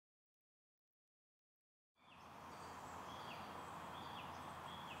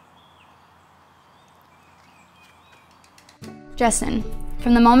Justin,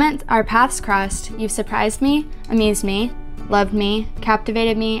 from the moment our paths crossed, you've surprised me, amused me, loved me,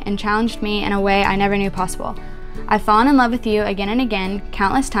 captivated me, and challenged me in a way I never knew possible. I've fallen in love with you again and again,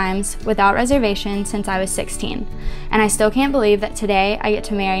 countless times, without reservation since I was 16. And I still can't believe that today I get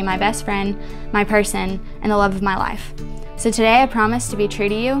to marry my best friend, my person, and the love of my life. So today I promise to be true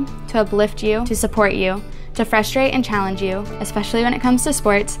to you, to uplift you, to support you, to frustrate and challenge you, especially when it comes to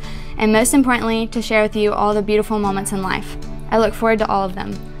sports, and most importantly, to share with you all the beautiful moments in life. I look forward to all of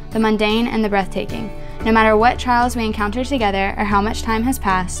them, the mundane and the breathtaking. No matter what trials we encounter together or how much time has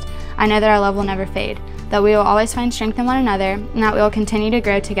passed, I know that our love will never fade, that we will always find strength in one another, and that we will continue to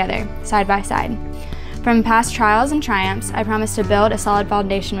grow together, side by side. From past trials and triumphs, I promise to build a solid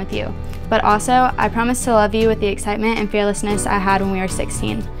foundation with you, but also I promise to love you with the excitement and fearlessness I had when we were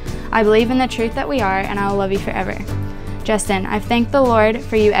 16. I believe in the truth that we are, and I will love you forever. Justin, I've thanked the Lord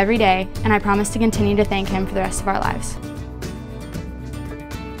for you every day, and I promise to continue to thank Him for the rest of our lives.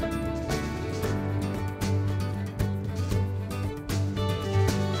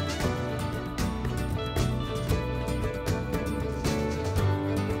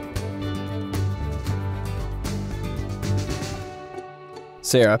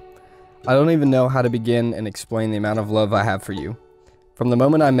 Sarah, I don't even know how to begin and explain the amount of love I have for you. From the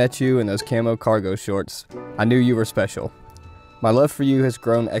moment I met you in those camo cargo shorts, I knew you were special. My love for you has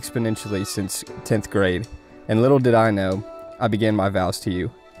grown exponentially since 10th grade, and little did I know, I began my vows to you.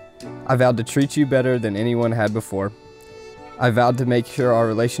 I vowed to treat you better than anyone had before. I vowed to make sure our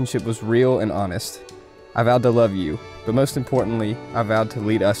relationship was real and honest. I vowed to love you, but most importantly, I vowed to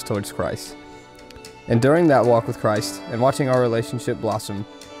lead us towards Christ. And during that walk with Christ and watching our relationship blossom,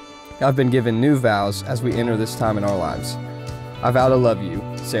 I've been given new vows as we enter this time in our lives. I vow to love you,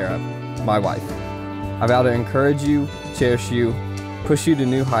 Sarah, my wife. I vow to encourage you, cherish you, push you to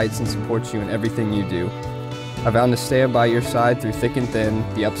new heights, and support you in everything you do. I vow to stand by your side through thick and thin,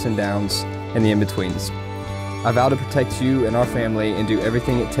 the ups and downs, and the in-betweens. I vow to protect you and our family and do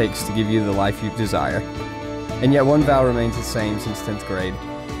everything it takes to give you the life you desire. And yet one vow remains the same since 10th grade.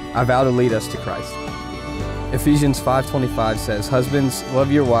 I vow to lead us to Christ. Ephesians 5:25 says, "Husbands,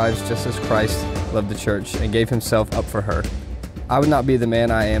 love your wives just as Christ loved the church and gave himself up for her." I would not be the man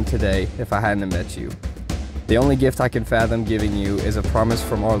I am today if I hadn't met you. The only gift I can fathom giving you is a promise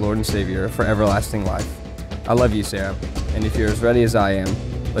from our Lord and Savior for everlasting life. I love you, Sarah, and if you're as ready as I am,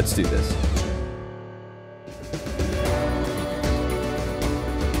 let's do this.